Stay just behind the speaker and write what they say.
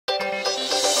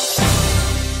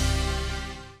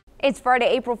It's Friday,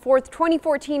 April 4th,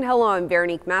 2014. Hello, I'm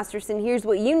Veronique Masterson. Here's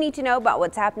what you need to know about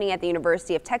what's happening at the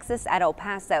University of Texas at El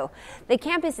Paso. The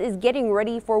campus is getting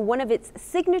ready for one of its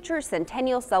signature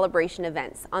Centennial celebration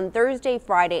events on Thursday,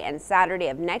 Friday, and Saturday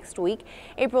of next week,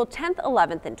 April 10th,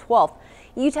 11th, and 12th.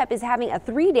 UTEP is having a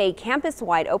 3-day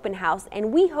campus-wide open house,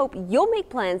 and we hope you'll make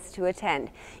plans to attend.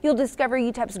 You'll discover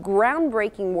UTEP'S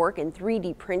groundbreaking work in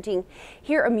 3D printing,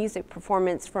 hear a music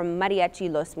performance from Mariachi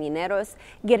Los Mineros,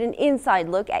 get an inside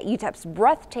look at UTEP'S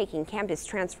breathtaking campus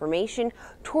transformation,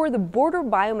 tour the Border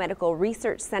Biomedical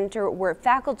Research Center where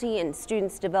faculty and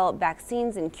students develop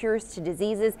vaccines and cures to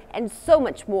diseases, and so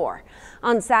much more.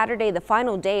 On Saturday, the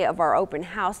final day of our open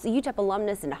house, UTEP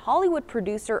alumnus and Hollywood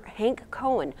producer Hank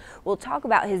Cohen will talk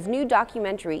about his new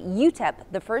documentary, UTEP,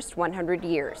 The First 100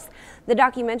 Years. The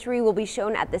documentary will be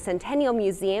shown at the Centennial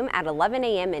Museum at 11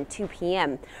 a.m. and 2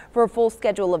 p.m. For a full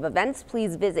schedule of events,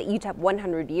 please visit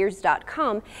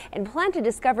UTEP100years.com and plan to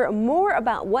discover more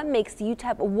about what makes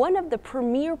UTEP one of the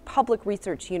premier public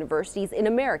research universities in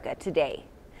America today.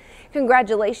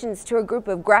 Congratulations to a group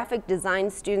of graphic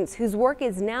design students whose work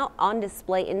is now on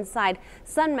display inside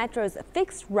Sun Metro's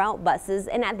fixed route buses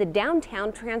and at the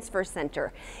Downtown Transfer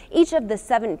Center. Each of the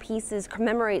 7 pieces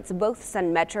commemorates both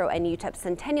Sun Metro and UTEP's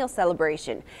Centennial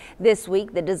celebration. This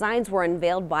week, the designs were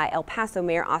unveiled by El Paso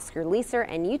Mayor Oscar Leeser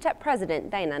and UTEP President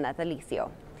Diana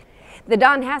Natalicio. The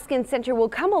Don Haskins Center will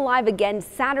come alive again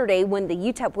Saturday when the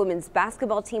UTEP women's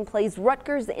basketball team plays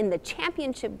Rutgers in the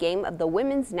championship game of the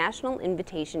Women's National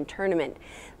Invitation Tournament.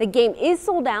 The game is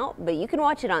sold out, but you can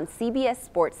watch it on CBS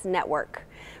Sports Network.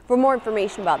 For more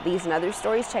information about these and other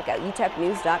stories, check out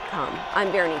UTEPnews.com.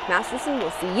 I'm Veronique Masterson.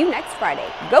 We'll see you next Friday.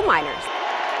 Go Miners!